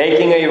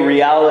 making a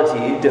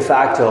reality de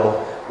facto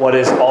what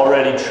is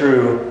already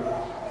true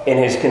in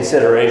his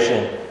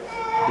consideration,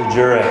 de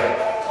jure.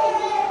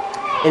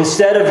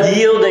 Instead of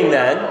yielding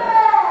then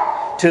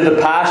to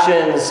the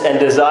passions and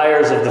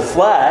desires of the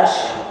flesh,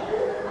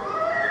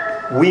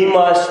 we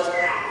must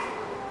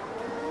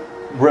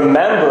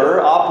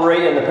remember,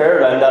 operate in the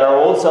paradigm that our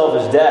old self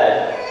is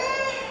dead.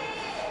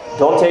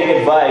 Don't take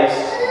advice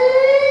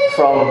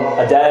from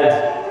a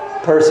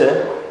dead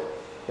person,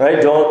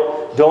 right?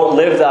 Don't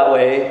live that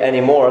way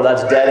anymore.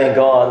 That's dead and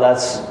gone.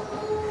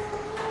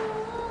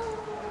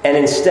 And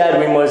instead,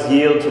 we must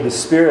yield to the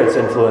Spirit's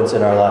influence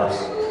in our lives.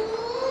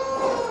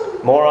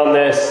 More on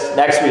this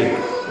next week.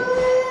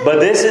 But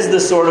this is the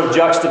sort of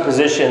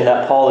juxtaposition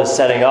that Paul is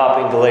setting up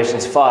in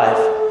Galatians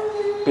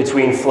 5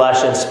 between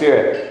flesh and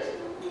spirit.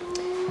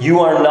 You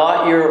are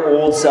not your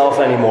old self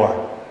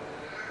anymore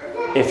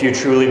if you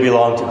truly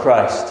belong to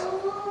Christ.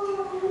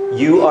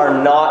 You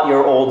are not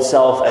your old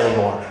self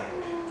anymore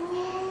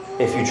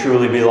if you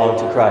truly belong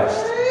to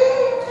Christ.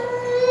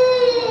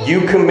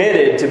 You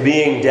committed to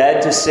being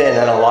dead to sin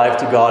and alive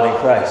to God in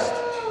Christ,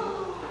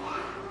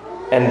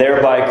 and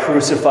thereby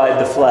crucified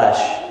the flesh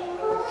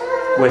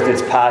with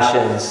its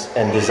passions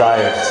and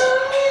desires.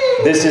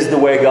 This is the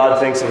way God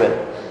thinks of it.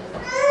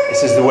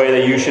 This is the way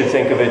that you should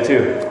think of it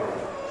too.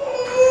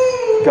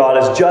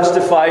 God has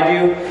justified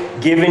you,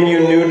 given you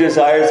new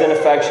desires and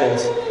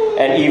affections,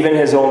 and even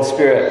His own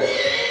Spirit.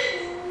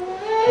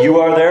 You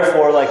are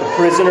therefore like a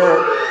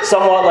prisoner,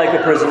 somewhat like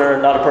a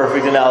prisoner, not a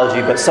perfect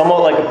analogy, but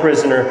somewhat like a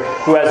prisoner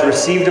who has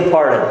received a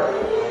pardon.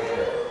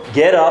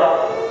 Get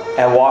up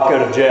and walk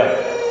out of jail.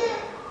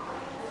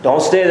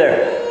 Don't stay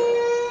there.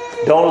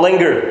 Don't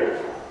linger.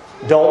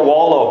 Don't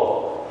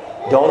wallow.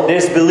 Don't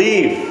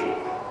disbelieve.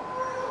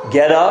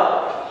 Get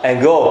up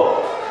and go.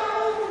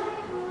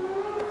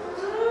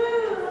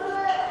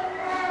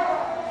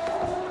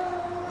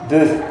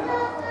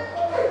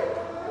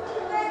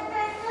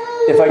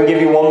 If I can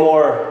give you one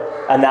more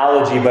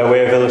analogy by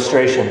way of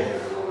illustration.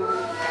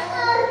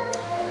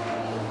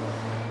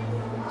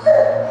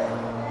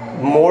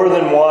 More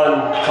than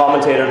one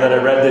commentator that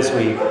I read this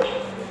week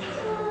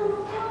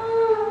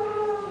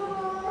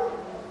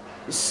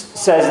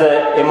says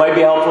that it might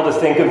be helpful to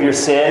think of your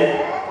sin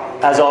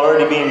as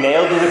already being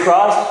nailed to the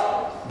cross,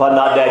 but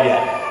not dead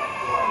yet.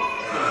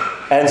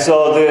 And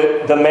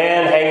so the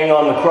man hanging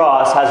on the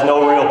cross has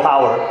no real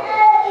power,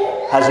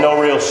 has no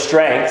real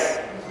strength,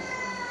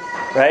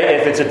 right?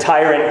 If it's a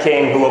tyrant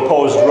king who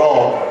opposed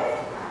Rome,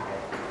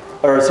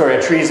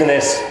 a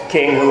treasonous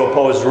king who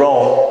opposed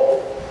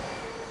Rome,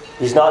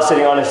 he's not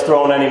sitting on his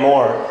throne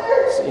anymore.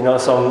 You know,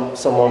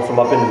 someone from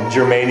up in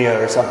Germania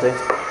or something,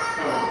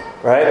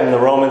 right? And the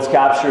Romans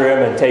capture him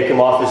and take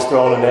him off his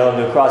throne and nail him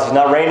to the cross. He's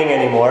not reigning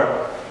anymore,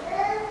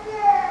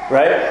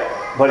 right?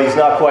 But he's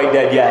not quite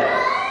dead yet,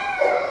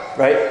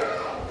 right?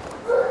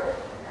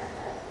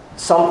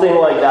 Something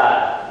like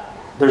that.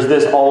 There's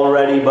this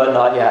already but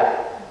not yet.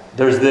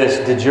 There's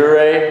this de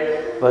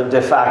jure but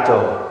de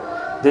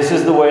facto. This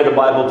is the way the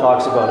Bible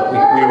talks about it.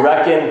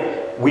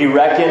 We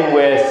reckon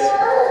with,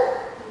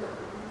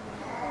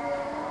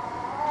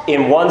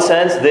 in one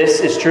sense, this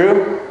is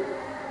true,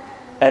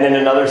 and in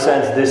another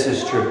sense, this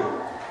is true.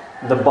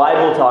 The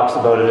Bible talks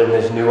about it in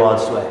this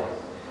nuanced way.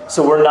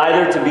 So we're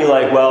neither to be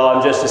like, well,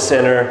 I'm just a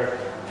sinner.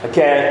 I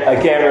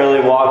can't really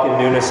walk in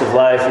newness of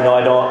life.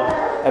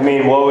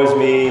 Woe is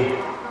me.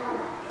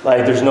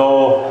 Like there's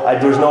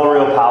no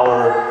real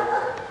power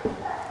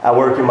at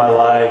work in my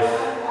life.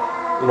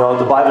 You know,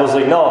 the Bible's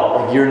like, no,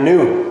 like you're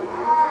new,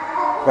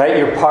 right?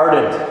 You're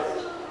pardoned.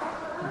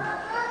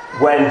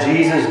 When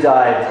Jesus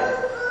died,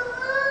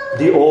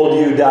 the old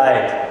you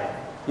died.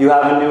 You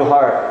have a new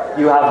heart.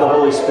 You have the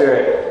Holy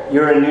Spirit.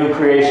 You're a new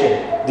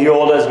creation. The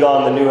old has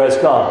gone, the new has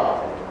come.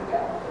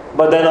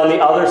 But then on the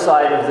other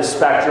side of the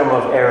spectrum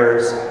of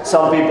errors,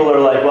 some people are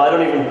like, well,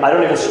 I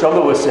don't even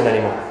struggle with sin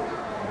anymore.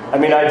 I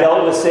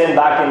dealt with sin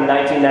back in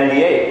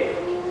 1998.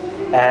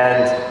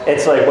 And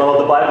it's like, well,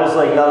 the Bible's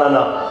like, no.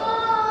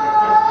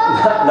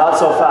 Not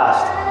so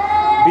fast.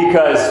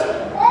 Because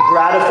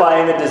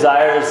gratifying the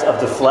desires of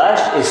the flesh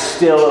is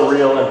still a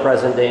real and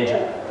present danger.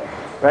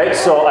 Right?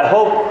 So I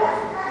hope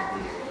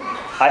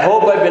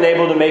I've been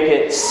able to make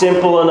it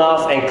simple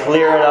enough and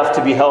clear enough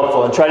to be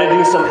helpful and try to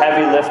do some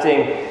heavy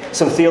lifting,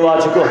 some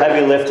theological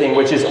heavy lifting,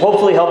 which is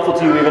hopefully helpful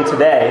to you even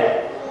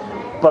today.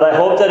 But I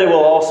hope that it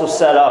will also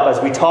set up, as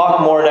we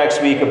talk more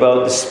next week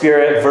about the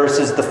Spirit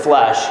versus the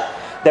flesh,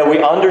 that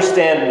we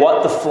understand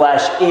what the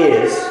flesh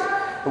is.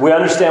 We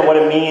understand what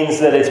it means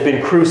that it's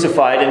been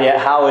crucified, and yet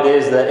how it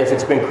is that if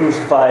it's been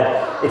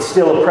crucified, it's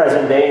still a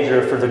present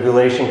danger for the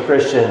Galatian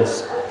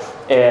Christians,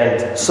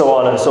 and so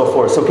on and so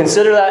forth. So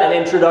consider that an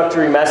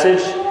introductory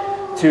message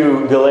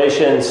to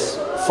Galatians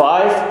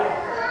 5.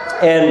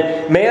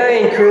 And may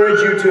I encourage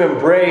you to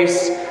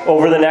embrace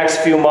over the next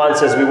few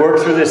months as we work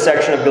through this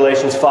section of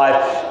Galatians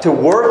 5 to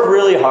work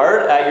really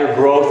hard at your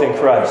growth in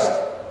Christ.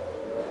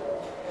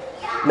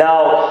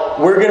 Now,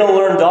 we're going to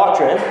learn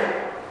doctrine,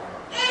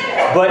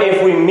 But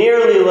if we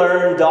merely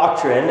learn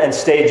doctrine and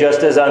stay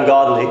just as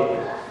ungodly,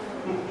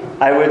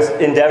 I would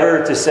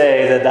endeavor to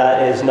say that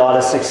that is not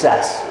a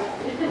success.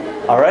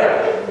 All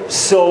right?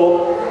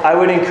 So I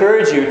would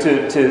encourage you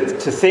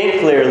to think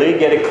clearly,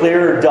 get a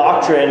clearer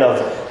doctrine of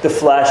the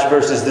flesh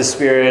versus the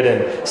Spirit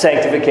and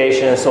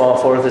sanctification and so on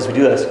and forth as we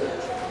do this.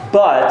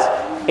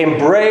 But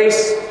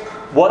embrace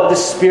what the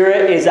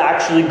Spirit is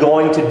actually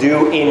going to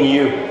do in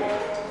you.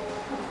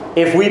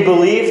 If we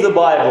believe the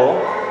Bible,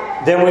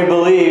 then we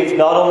believe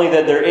not only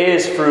that there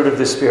is fruit of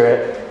the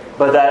Spirit,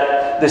 but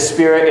that the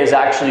Spirit is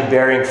actually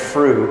bearing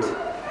fruit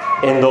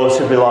in those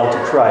who belong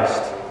to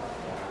Christ.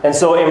 And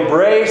so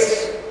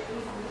embrace,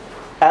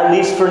 at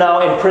least for now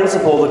in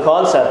principle, the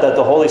concept that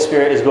the Holy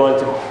Spirit is going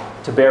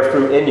to bear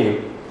fruit in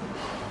you.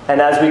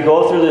 And as we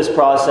go through this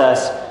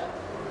process,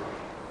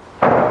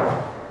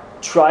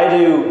 try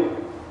to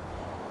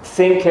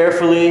think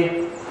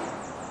carefully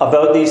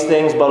about these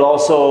things, but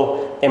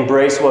also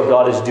embrace what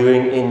God is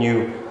doing in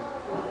you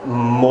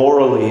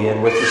morally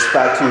and with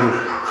respect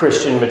to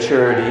Christian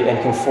maturity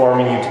and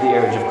conforming you to the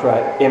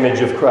image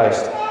of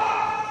Christ.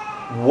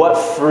 What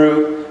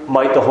fruit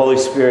might the Holy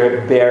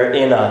Spirit bear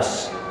in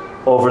us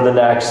over the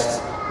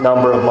next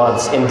number of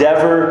months?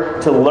 Endeavor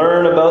to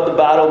learn about the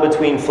battle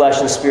between flesh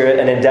and spirit,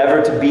 and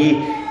endeavor to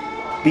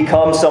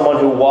become someone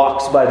who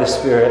walks by the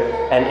Spirit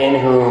and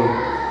in whom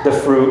the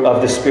fruit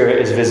of the Spirit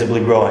is visibly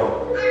growing.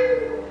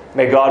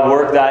 May God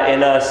work that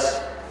in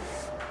us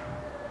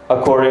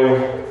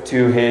according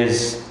to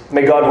His...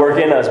 May God work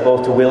in us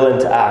both to will and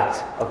to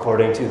act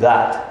according to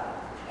that,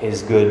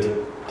 His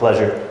good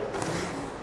pleasure.